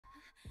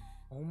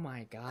Oh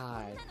my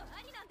god.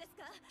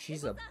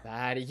 She's a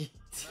baddie.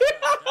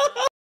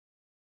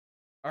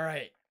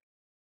 Alright.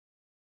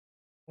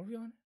 What are we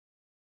on?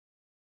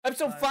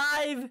 Episode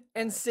 5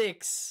 and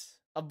 6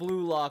 of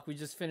Bluelock. We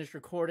just finished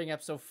recording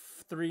episode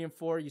 3 and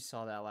 4. You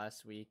saw that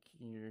last week.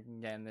 You're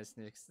getting this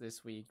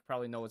this week.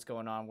 Probably know what's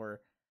going on. We're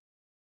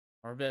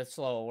a bit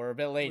slow. We're a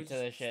bit late to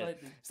this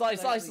shit.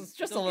 Slightly.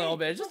 Just a little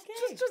bit. Just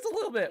a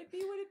little bit.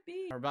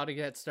 We're about to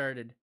get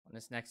started on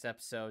this next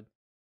episode.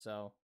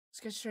 So let's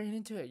get straight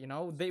into it. You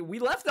know, we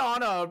left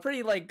on a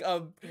pretty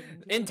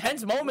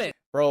intense moment,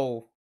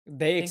 bro.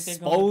 They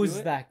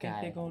exposed that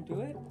guy. They're gonna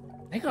do it.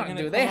 They're gonna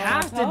do it. They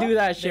have to do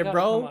that shit,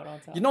 bro.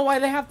 You know why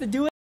they have to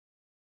do it?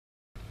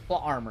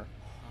 Plot armor.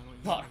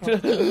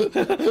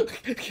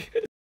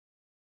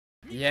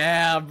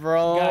 Yeah,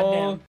 bro.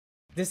 Goddamn.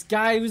 This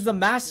guy who's the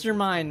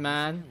mastermind,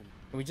 man.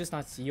 Can we just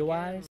not see your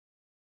eyes?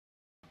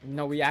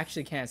 No, we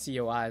actually can't see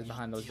your eyes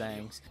behind those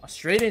bangs.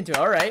 Straight into it.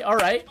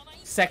 Alright.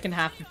 Second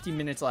half, 15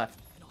 minutes left.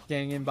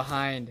 Getting in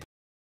behind.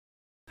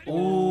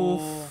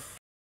 Ooh.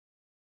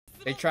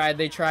 They tried.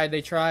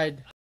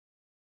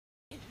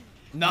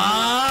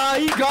 Nah,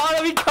 he got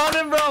him. He caught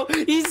him, bro.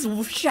 He's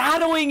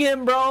shadowing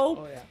him, bro.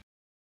 Oh, yeah.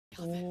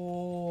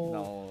 Oh.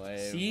 No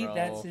way, See, bro.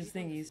 that's his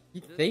thing. He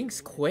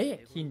thinks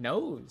quick. He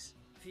knows.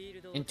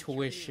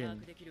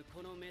 Intuition.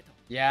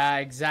 Yeah,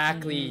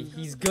 exactly.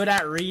 He's good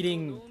at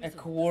reading. And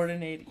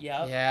coordinate.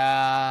 Yeah.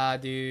 Yeah,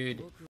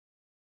 dude.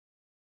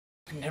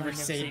 Never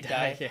say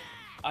die.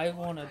 I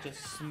wanna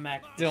just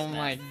smack. Oh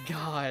my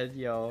god,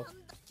 yo.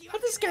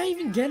 How'd this guy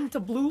even get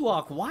into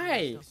Bluelock?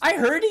 Why? I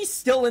heard he's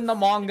still in the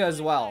manga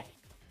as well.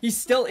 He's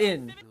still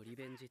in.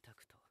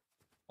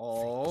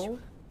 Oh.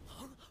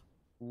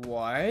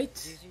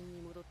 What?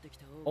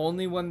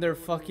 Only when they're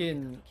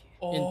fucking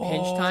in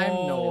pinch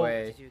time? No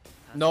way.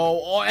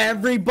 No, oh,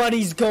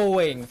 everybody's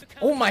going.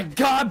 Oh my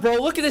god, bro.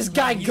 Look at this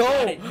guy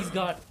go. He's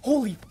got it.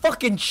 Holy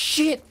fucking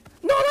shit.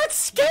 No, that's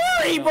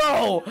scary,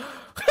 bro.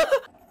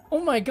 Oh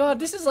my god,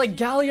 this is like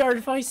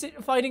Galliard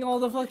fighting all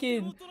the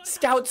fucking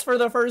scouts for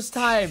the first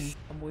time.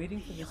 I'm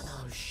waiting for this.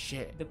 Oh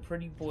shit. The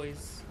pretty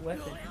boy's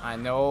weapon. I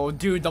know,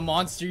 dude, the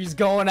monster's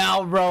going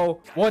out,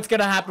 bro. What's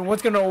gonna happen?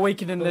 What's gonna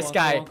awaken in this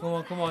guy?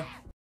 Come on.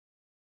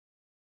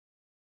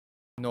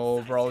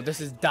 No, bro,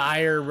 this is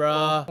dire,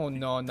 bro. Oh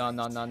no.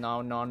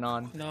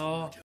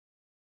 No.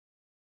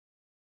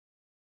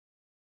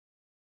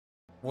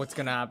 What's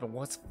gonna happen?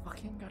 What's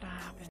fucking gonna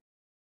happen?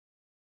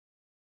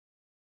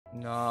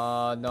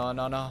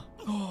 No.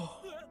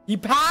 He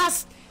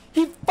passed!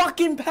 He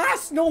fucking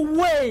passed! No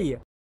way!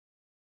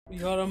 We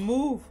gotta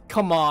move.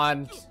 Come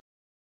on.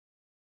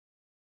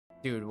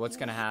 Dude, what's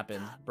gonna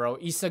happen? Bro,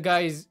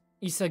 Isagi's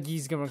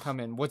gonna come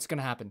in. What's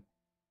gonna happen?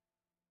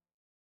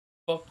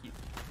 Fuck you.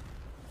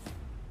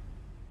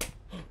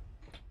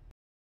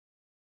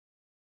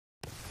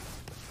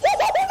 Oh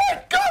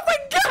my god, my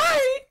guy!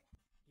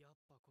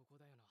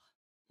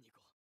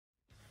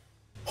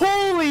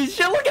 Holy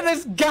shit, look at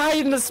this guy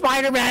in the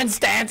Spider-Man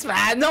stance,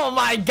 man. Oh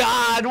my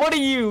god, what are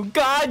you?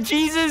 God,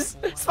 Jesus,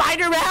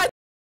 Spider-Man?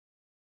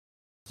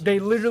 They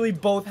literally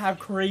both have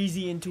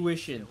crazy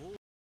intuition.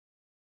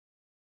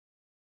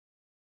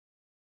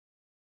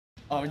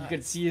 Oh, you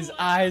can see his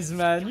eyes,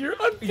 man. You're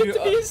unfit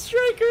to be a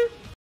striker.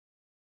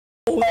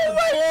 Oh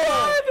my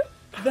god!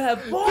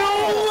 That ball!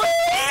 No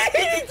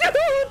way,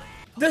 dude!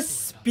 The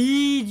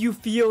speed you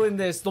feel in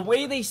this, the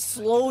way they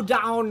slow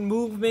down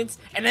movements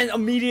and then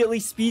immediately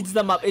speeds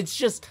them up, it's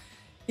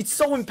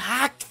so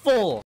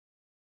impactful.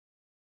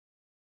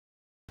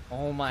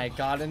 Oh my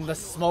god, and the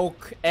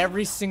smoke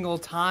every single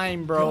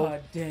time, bro.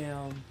 God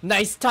damn.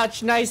 Nice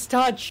touch.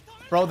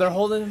 Bro, they're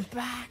holding him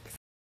back.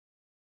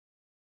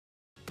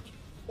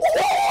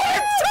 Oh,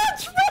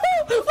 touch,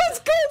 bro! Let's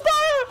go,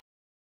 bro!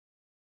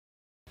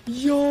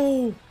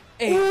 Yo!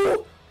 Hey.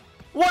 Ooh,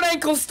 one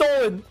ankle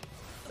stolen!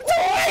 Two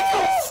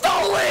ankles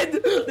stolen!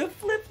 The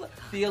flip.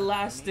 The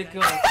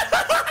elastico.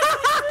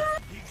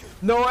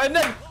 No, and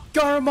then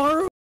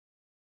gagamaru.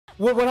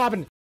 What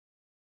happened?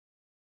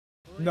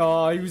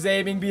 No, he was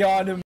aiming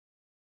beyond him.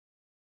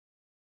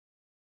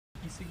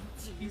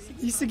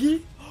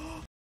 Isagi?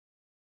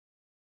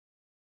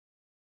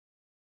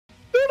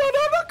 No,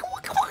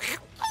 come on.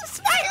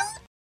 Smile!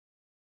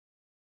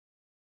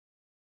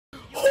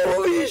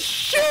 Holy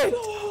shit!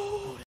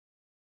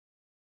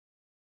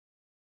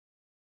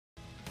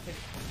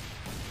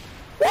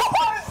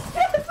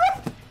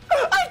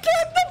 I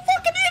can't, the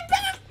fucking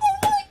impact! Oh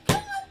my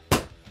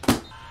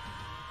god!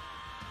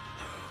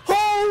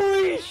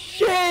 Holy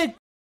shit!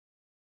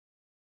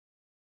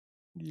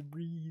 Need to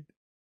breathe.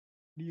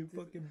 Need to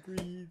fucking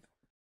breathe.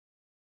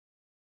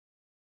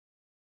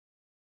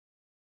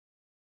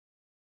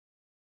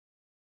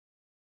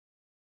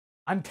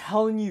 I'm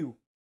telling you,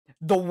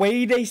 the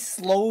way they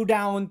slow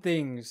down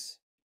things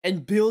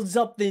and builds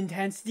up the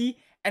intensity,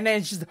 and then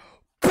it's just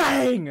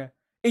bang!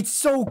 It's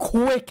so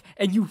quick,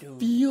 and you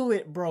feel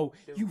it, bro.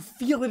 You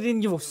feel it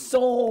in your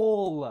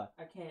soul.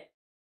 I can't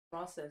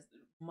process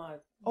my.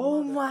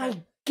 Oh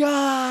my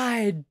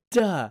god!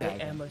 I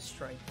am a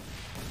striker.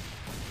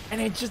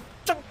 And it just...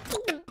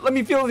 Let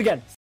me feel it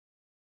again.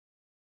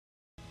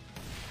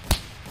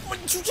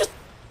 Did you just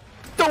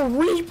the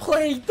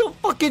replay, the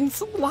fucking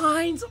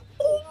lines?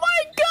 Oh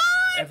my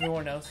god!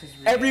 Everyone else is.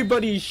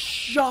 Everybody's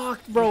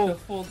shocked, bro. The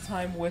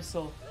full-time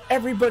whistle.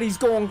 Everybody's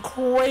going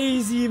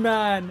crazy,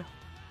 man.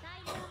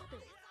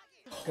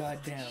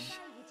 Goddamn.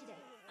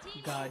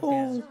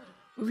 Goddamn.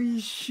 Holy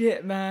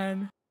shit,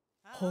 man.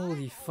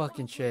 Holy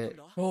fucking shit.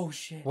 Oh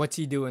shit. What's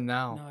he doing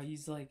now? No,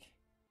 he's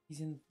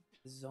in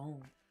the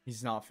zone.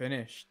 He's not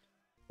finished.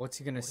 What's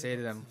he gonna say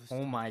to them?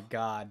 Oh my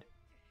god.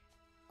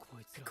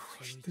 I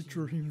crushed the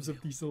dreams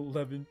of these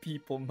 11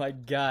 people, my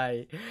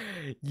guy.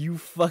 You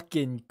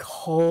fucking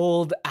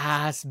cold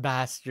ass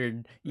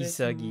bastard,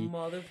 Isagi.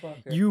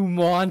 Motherfucker. You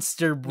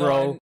monster,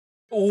 bro.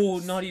 No,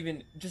 not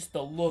even just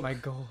the look. My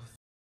goal.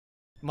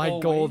 My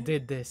goal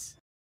did this.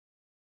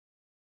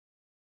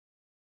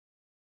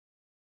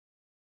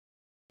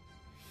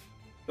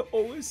 The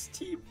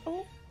OST,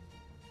 bro.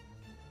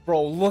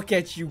 Bro, look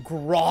at you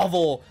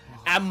grovel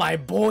at my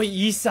boy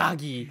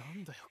Isagi.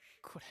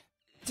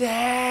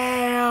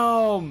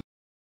 Damn!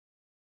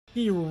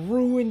 He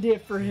ruined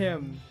it for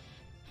him.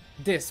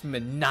 This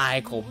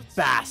maniacal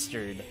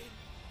bastard.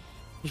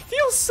 He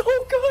feels so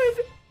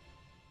good.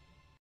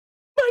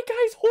 My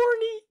guy's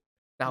horny.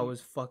 That was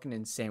fucking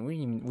insane. We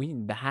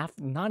didn't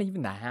not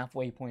even the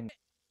halfway point.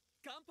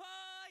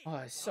 Oh,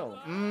 it's so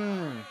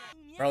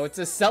bro, it's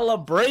a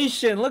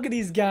celebration. Look at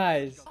these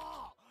guys.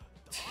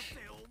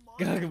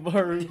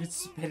 Gagamaru.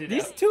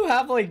 These two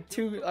have like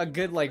a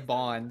good like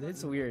bond.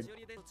 It's weird.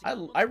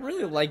 I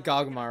really like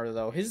Gagamaru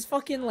though. His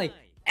fucking like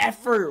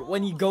effort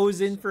when he goes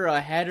in for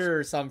a header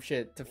or some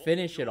shit to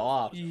finish it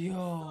off.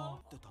 Yo.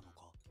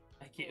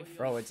 I can't.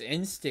 Bro, it's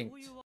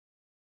instinct.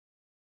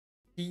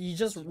 He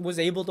just was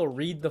able to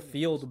read the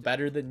field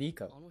better than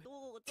Nico.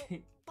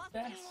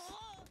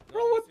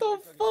 Bro, what the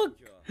fuck?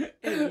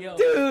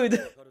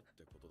 Dude.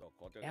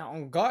 Yeah,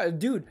 oh god,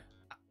 dude.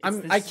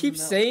 I keep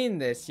saying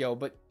this, yo,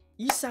 but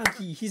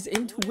Isagi, his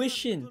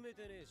intuition,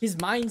 his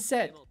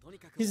mindset,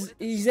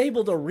 he's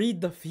able to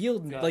read the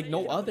field like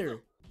no other.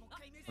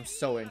 I'm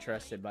so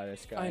interested by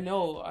this guy. I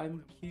know.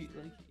 I'm cute.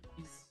 Like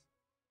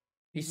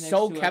he's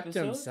so kept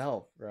to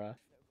himself, bruh.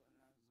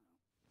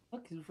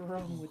 What is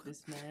wrong with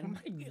this man?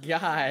 My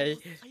guy.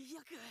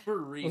 For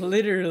real.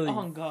 Literally.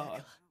 Oh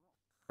god.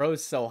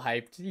 Bro's so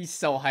hyped. He's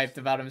so hyped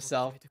about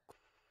himself.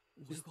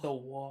 Just the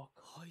walk.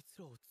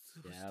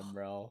 Yeah,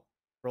 bro.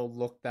 Bro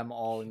looked them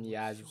all in the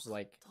eyes. Was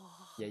like,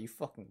 yeah, you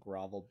fucking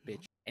grovel,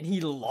 bitch. And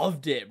he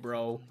loved it,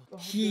 bro.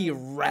 He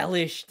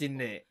relished in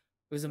it.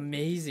 It was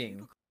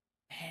amazing.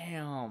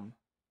 Damn.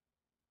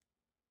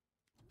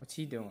 What's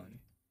he doing?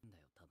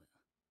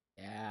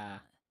 Yeah.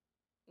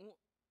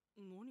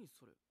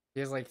 He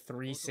has like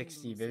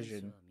 360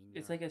 vision.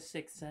 It's like a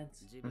sixth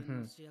sense.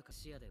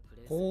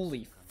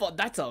 Holy fuck,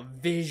 that's a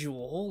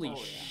visual. Holy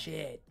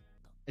shit.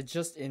 It's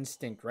just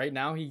instinct. Right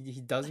now,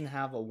 he doesn't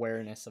have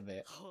awareness of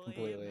it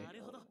completely.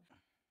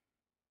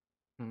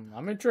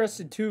 I'm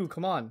interested too.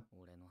 Come on.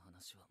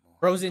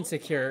 Bro's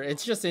insecure.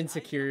 It's just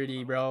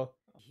insecurity, bro.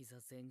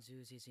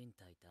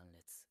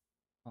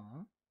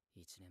 Huh?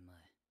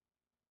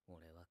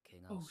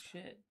 Oh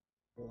shit.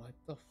 What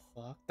the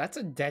fuck? That's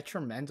a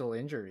detrimental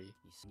injury.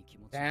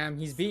 Damn,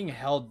 he's being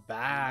held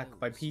back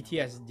by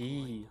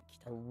PTSD.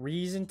 A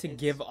reason to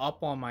give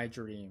up on my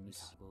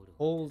dreams.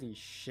 Holy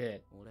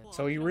shit.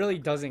 So he really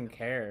doesn't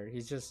care.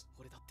 He's just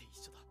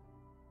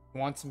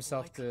wants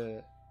himself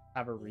to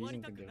have a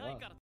reason to give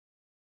up.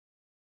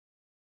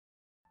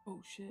 Oh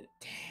shit.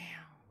 Damn.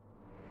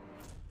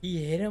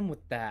 He hit him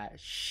with that.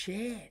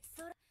 Shit.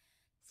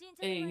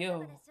 Hey,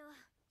 yo.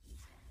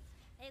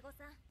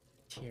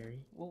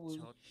 Terry. What was...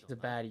 She's a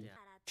baddie.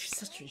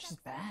 She's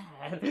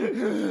bad.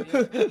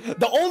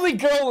 The only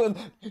girl.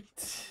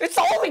 It's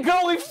the only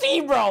girl we've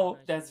seen, bro.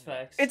 That's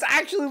facts. It's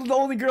actually the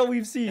only girl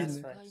we've seen. That's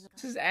facts.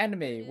 This is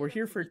anime. We're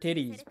here for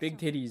titties. Big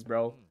titties,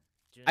 bro.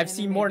 I've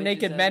seen more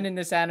naked men in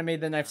this anime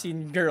than I've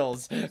seen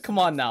girls. Come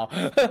on now.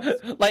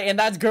 Like, and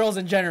that's girls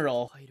in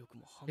general.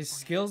 His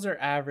skills are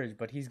average,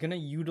 but he's gonna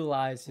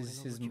utilize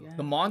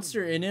the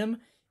monster in him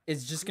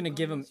is just gonna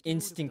give him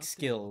instinct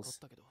skills.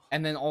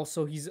 And then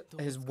also his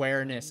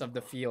awareness of the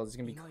field is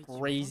gonna be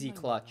crazy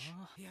clutch.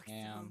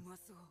 Damn.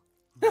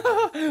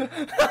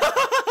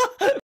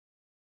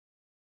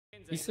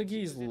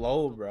 Isagi's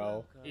low,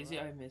 bro. Is he?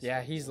 I missed.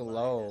 Yeah, he's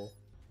low.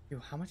 Yo,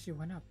 how much he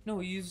went up? No,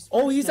 he's.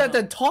 Oh, he's at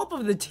the top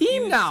of the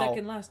team now.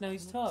 Second last. Now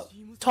he's top.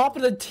 Top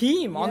of the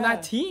team on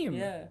that team.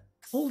 Yeah.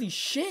 Holy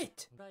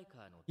shit.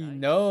 He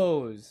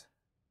knows.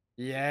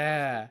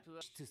 Yeah.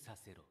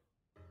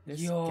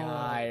 This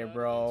guy,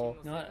 bro.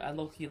 You know what? I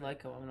low-key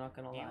like him. I'm not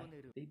gonna lie.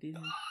 They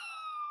didn't.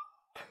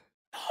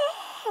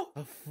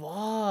 The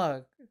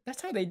fuck?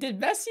 That's how they did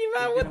Messi,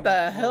 man? What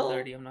the hell?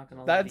 Dirty, I'm not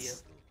gonna lie to you.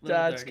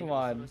 That's come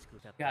on.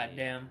 God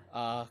damn.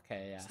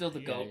 Okay, yeah. Still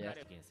the GOAT. Yeah.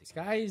 This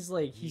guy's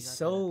like, he's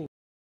so...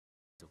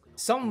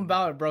 Something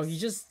about it, bro.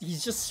 He's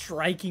just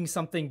striking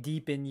something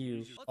deep in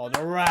you. Oh,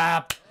 the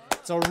rap.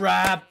 It's a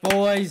rap,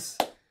 boys.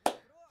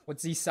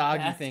 What's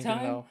Isagi thinking,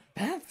 though?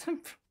 Bath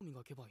time?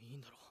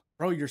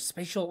 Bro, your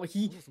spatial,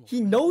 he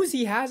knows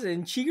he has it,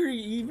 and Chigiri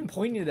even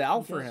pointed it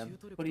out for him.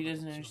 But he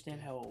doesn't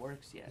understand how it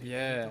works yet.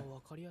 Yeah.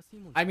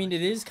 I mean,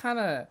 it is kind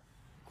of,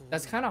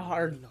 that's kind of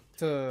hard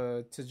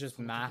to just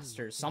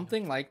master.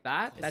 Something like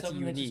that, It's that's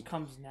something unique. that just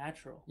comes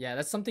natural. Yeah,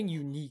 that's something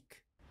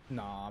unique.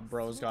 Nah,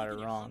 bro's got it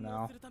wrong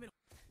now.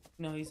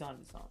 No, he's on.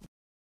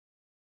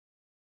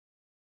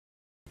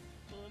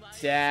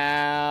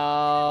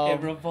 Damn.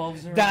 It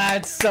revolves around.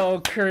 That's so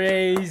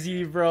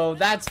crazy, bro.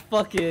 That's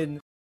fucking...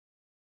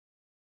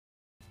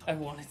 I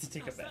wanted to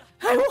take a bet.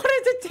 I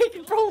wanted to take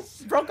it, bro.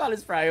 Bro got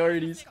his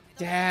priorities.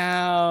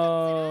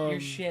 Damn. You're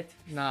shit.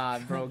 Nah,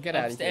 bro, get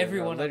out of here.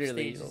 Everyone bro.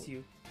 Literally. upstages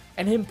you.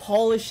 And him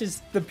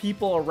polishes the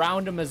people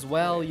around him as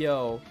well,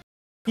 yo.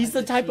 He's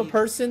the type of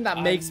person that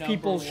makes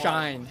people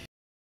shine.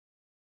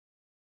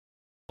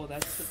 Oh,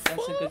 that's a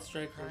good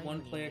striker.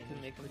 One player can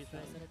make him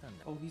shine.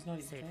 Oh, he's not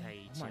even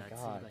playing. Oh my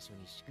god.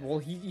 Well,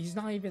 he's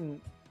not even...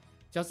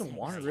 doesn't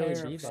want to really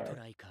be there.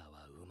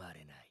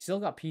 Still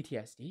got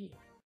PTSD.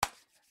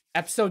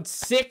 Episode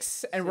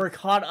 6, and we're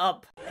caught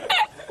up.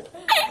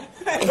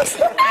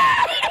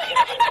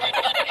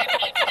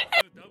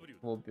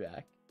 We'll be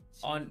back.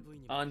 On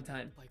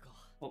time.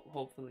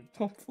 Hopefully.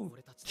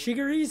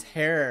 Chigiri's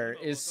hair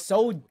is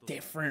so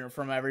different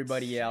from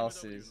everybody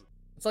else's.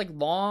 It's like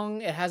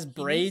long, it has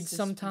braids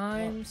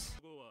sometimes.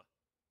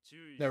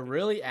 They're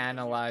really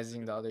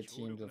analyzing the other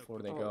teams before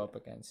they go up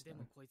against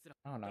them.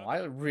 I don't know,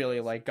 I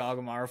really like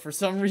Gagamaru for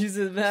some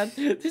reason, man.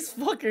 This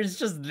fucker's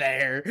just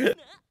there.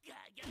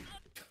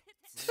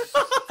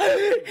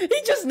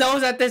 He just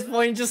knows at this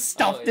point, just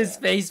stuffed his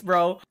face,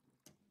 bro.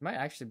 Might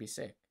actually be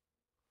sick.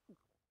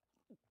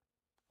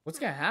 What's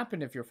gonna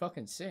happen if you're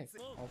fucking sick?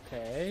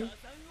 Okay.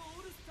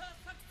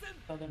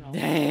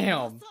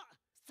 Damn.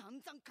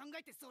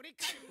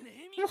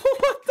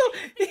 What the?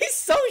 He's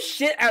so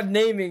shit at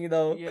naming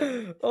though.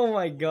 Yeah. Oh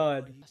my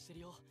god.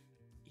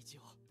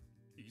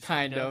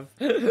 Kind of.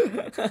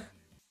 Okay,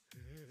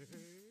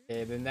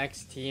 the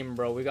next team,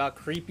 bro. We got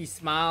Creepy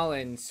Smile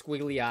and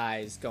Squiggly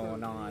Eyes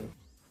going on.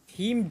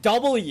 Team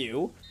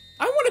W?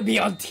 I want to be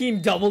on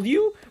Team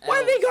W.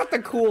 Why they got the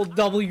cool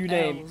W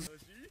name?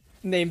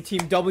 Name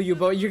Team W,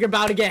 but you're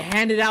about to get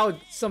handed out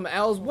some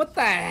L's. What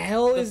the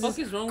hell is this? What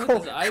the fuck is wrong with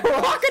his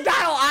eyebrows?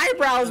 Crocodile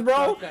eyebrows,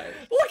 bro. Look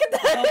at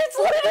that. It's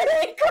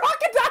literally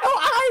crocodile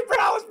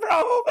eyebrows,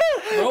 bro.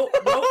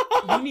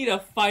 Bro, you need to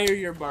fire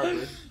your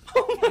barber.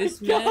 Oh my this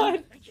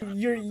god. Man...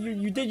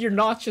 You did your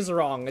notches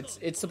wrong.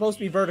 It's supposed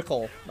to be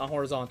vertical, not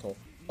horizontal.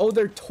 Oh,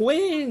 they're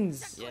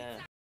twins. Yeah.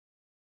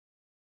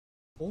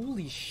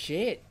 Holy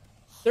shit.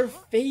 They're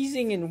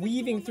phasing and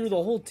weaving through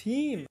the whole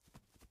team.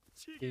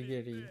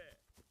 Giggity.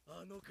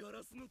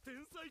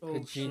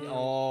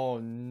 Oh,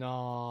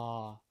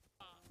 nah.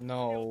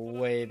 No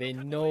way, they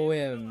know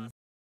him.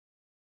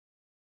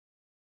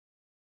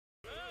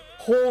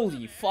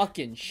 Holy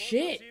fucking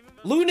shit.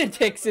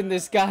 Lunatics in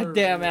this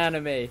goddamn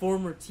anime.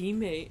 Former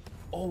teammate.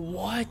 Oh,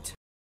 what?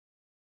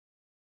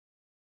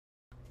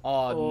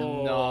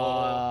 Oh,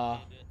 nah.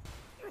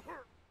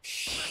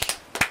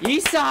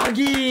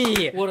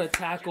 Isagi! What a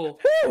tackle.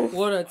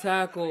 What a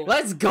tackle.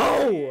 Let's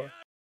go!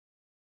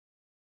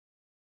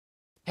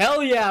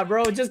 Hell yeah,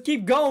 bro. Just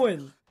keep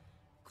going.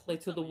 Play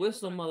to the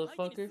whistle,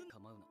 motherfucker.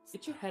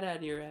 Get your head out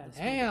of your ass.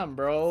 Damn,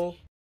 bro.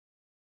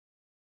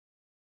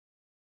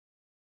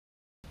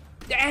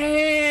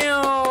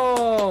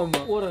 Damn!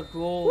 What a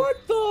goal. What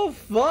the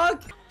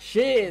fuck?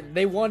 Shit,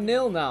 they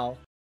 1-0 now.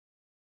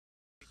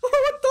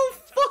 What the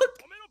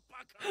fuck?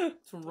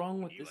 What's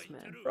wrong with this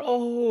man?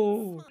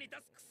 Bro.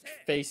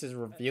 Face is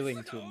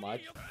revealing too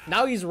much.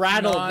 Now he's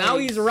rattled. Nice. Now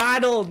he's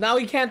rattled. Now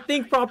he can't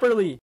think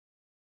properly.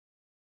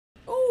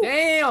 Ooh.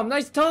 Damn,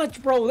 nice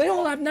touch, bro. They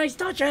all have nice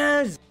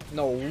touches.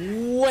 No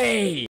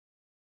way.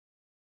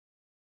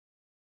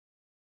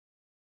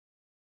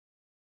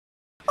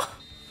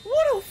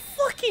 What a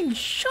fucking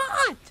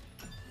shot.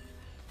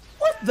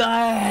 What the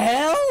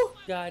hell?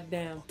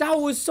 Goddamn. That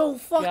was so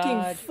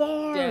fucking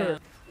far.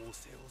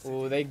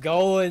 Oh, they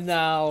going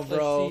now,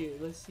 bro.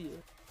 Let's see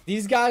it.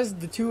 These guys,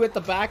 the two at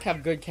the back,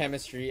 have good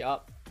chemistry.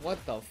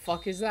 What the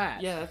fuck is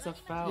that? Yeah, that's a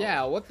foul.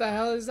 Yeah, what the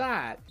hell is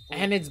that?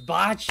 And it's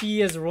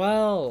Bachi as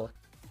well.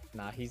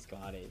 Nah, he's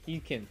got it. He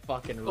can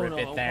fucking rip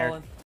it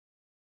there.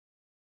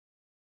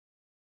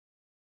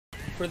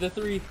 For the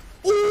 3.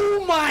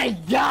 Oh my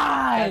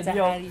god! That's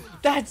Yo,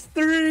 that's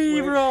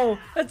 3, bro.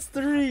 That's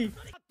 3.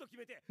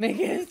 Make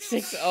it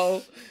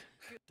 6-0.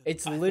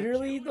 It's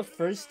literally the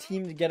first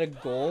team to get a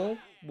goal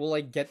will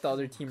like get the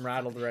other team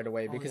rattled right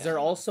away because they're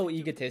all so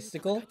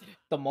egotistical.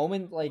 The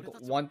moment like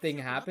one thing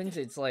happens,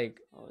 it's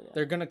like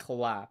they're gonna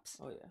collapse.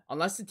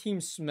 Unless the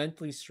team's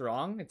mentally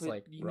strong, it's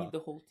like you need the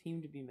whole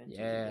team to be mentally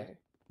there.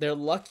 They're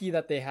lucky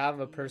that they have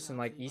a person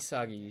like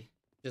Isagi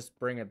just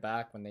bring it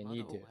back when they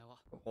need to.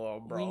 Oh,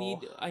 bro.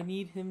 I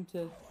need him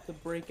to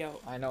break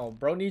out. I know,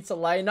 bro needs to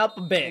lighten up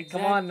a bit.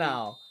 Exactly. Come on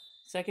now.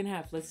 Second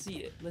half, let's see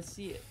it. Let's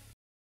see it.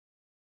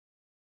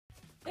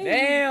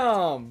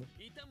 Damn!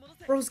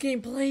 Bro's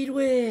getting played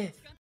with.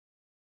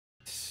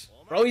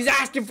 Bro, he's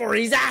asking for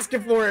it. He's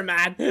asking for it,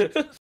 man.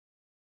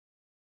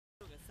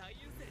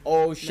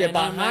 Oh shit,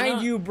 Man up,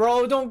 behind you,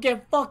 bro. Don't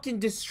get fucking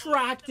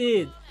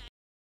distracted.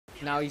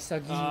 Now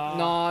Isagi.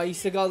 Nah,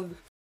 Isagi.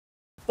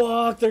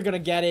 Fuck, they're gonna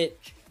get it.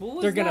 What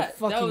was They're gonna that?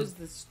 fucking.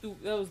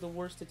 That was the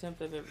worst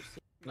attempt I've ever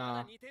seen.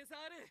 Nah.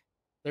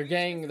 They're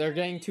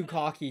getting too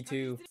cocky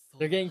too.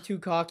 They're getting too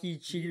cocky.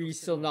 Chigiri's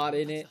still not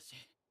in it.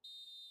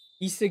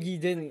 Isagi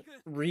didn't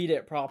read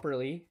it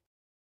properly.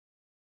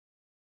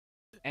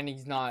 And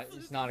he's not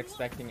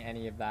expecting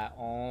any of that.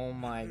 Oh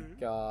my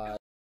god.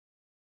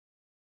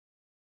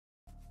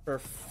 For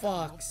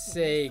fuck's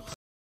sake.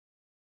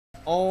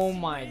 Oh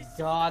my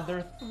god,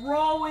 they're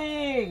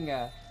throwing!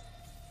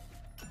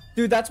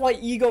 Dude, that's why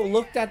Ego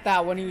looked at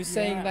that when he was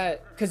saying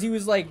that. Because he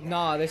was like,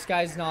 nah, this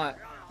guy's not,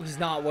 he's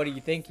not what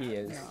you think he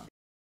is.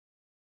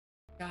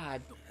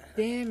 God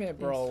damn it,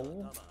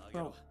 bro.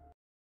 Bro.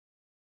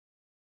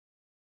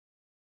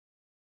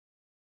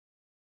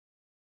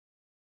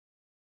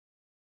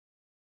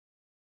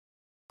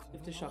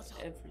 If the shots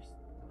every.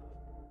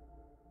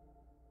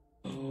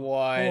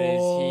 What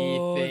is he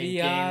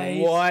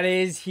thinking? What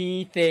is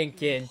he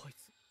thinking?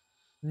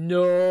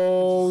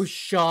 No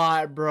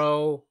shot,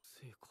 bro.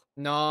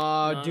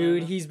 Nah,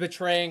 dude, he's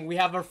betraying. We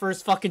have our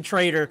first fucking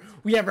traitor.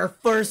 We have our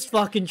first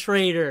fucking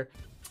traitor.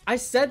 I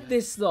said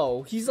this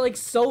though. He's like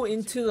so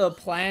into the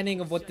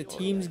planning of what the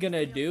team's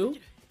gonna do.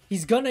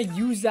 He's gonna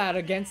use that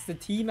against the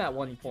team at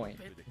one point.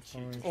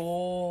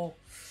 Oh.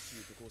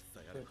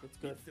 That's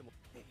good.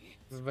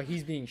 But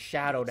he's being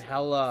shadowed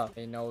hella.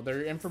 You know,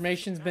 their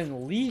information's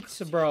been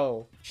leaked,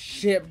 bro.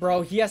 Shit,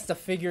 bro. He has to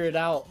figure it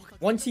out.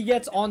 Once he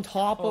gets on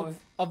top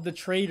of the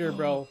traitor,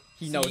 bro,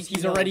 he knows.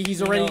 He's already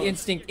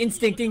instinct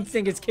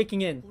is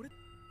kicking in.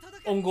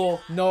 On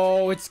goal.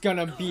 No, it's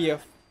gonna be a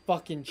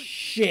fucking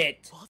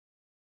shit.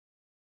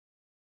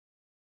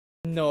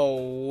 No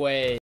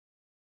way.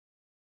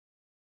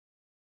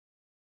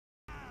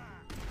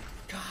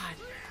 God.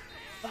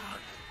 Fuck.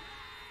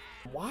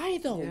 Why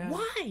though? Yeah.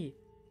 Why?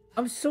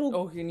 I'm so.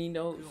 Oh, and he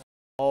knows.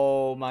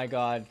 Oh my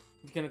god.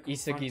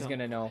 He's Isagi's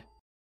gonna know.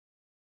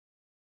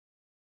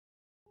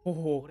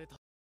 Oh,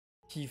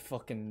 he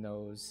fucking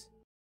knows.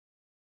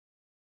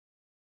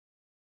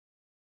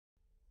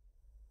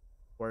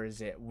 Where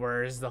is it?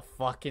 Where is the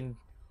fucking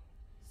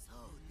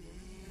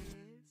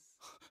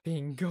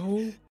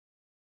bingo?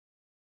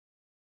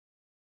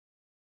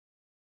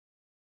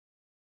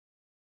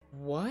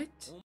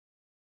 What?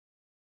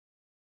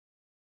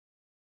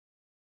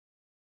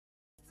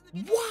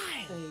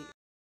 Why?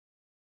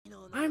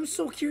 I'm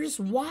so curious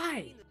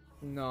why.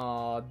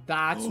 No,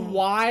 that's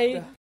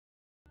why.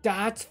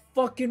 That's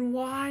fucking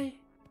why.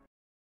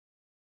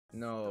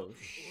 No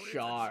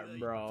shot,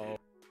 bro.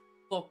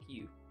 Fuck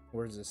you.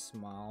 Where's the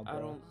smile, bro? I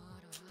don't.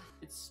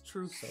 It's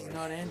truth,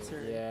 not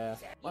answer. Yeah.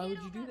 Why would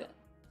you do that?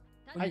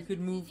 When you could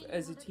move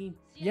as a team.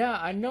 Yeah,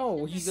 I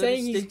know. He's You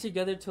saying gotta stick he's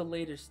together till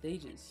later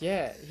stages.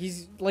 yeah.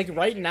 He's like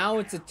right now.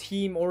 It's a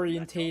team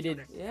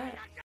orientated. Yeah.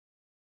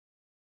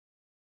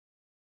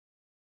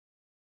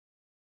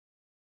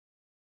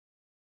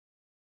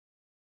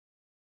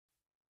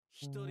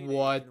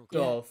 What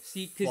the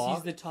See, because fuck?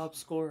 he's the top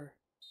scorer.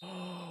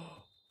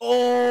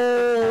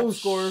 Oh, Top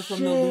scorer from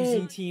the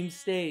losing team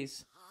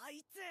stays.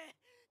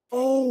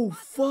 Oh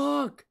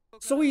fuck!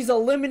 So he's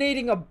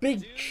eliminating a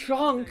big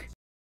chunk,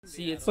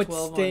 See, it's but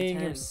 12 staying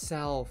on 10.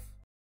 himself.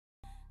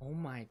 Oh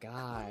my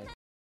god.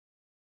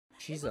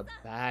 She's a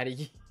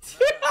baddie.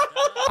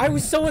 I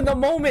was so in the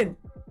moment,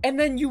 and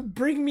then you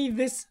bring me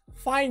this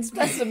fine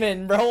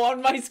specimen, bro,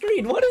 on my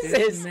screen. What is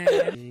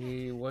this?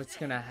 Gee, what's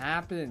gonna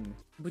happen?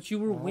 But you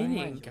were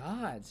winning. Oh my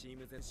god.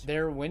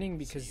 They're winning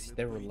because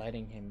they were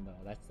letting him,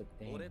 though. That's the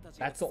thing.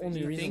 That's the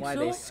only reason why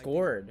they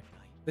scored.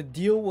 The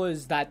deal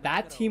was that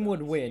that team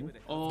would win,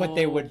 but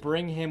they would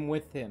bring him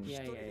with him.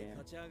 Yeah.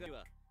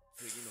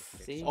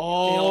 See?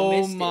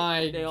 Oh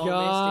my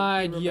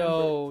god,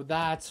 yo,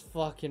 that's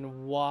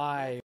fucking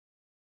wild.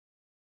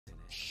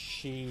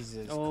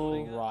 Jesus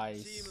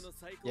Christ.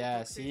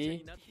 Yeah,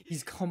 see?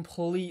 He's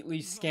completely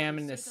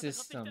scamming the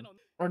system.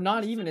 Or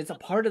not even, it's a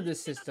part of the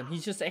system.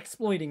 He's just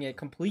exploiting it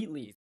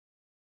completely.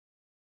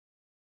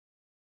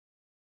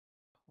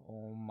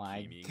 Oh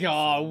my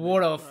god,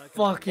 what a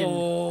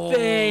fucking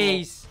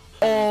face!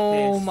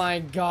 Oh my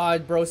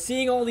god, bro.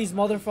 Seeing all these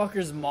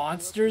motherfuckers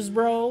monsters,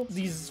 bro.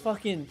 These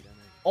fucking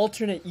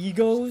alternate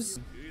egos.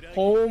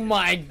 Oh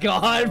my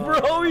god,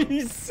 bro.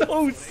 He's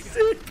so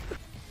sick.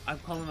 I'm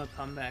calling a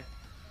comeback.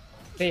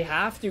 They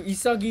have to.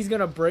 Isagi's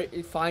gonna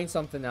find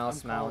something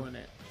else now. Calling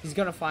it. He's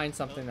gonna find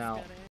something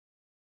out.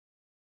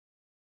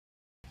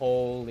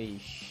 Holy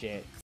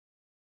shit.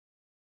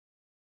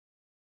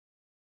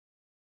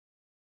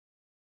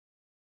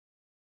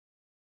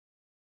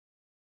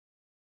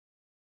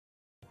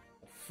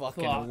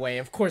 Fucking way.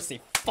 Of course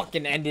they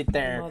fucking end it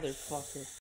there. Motherfucker.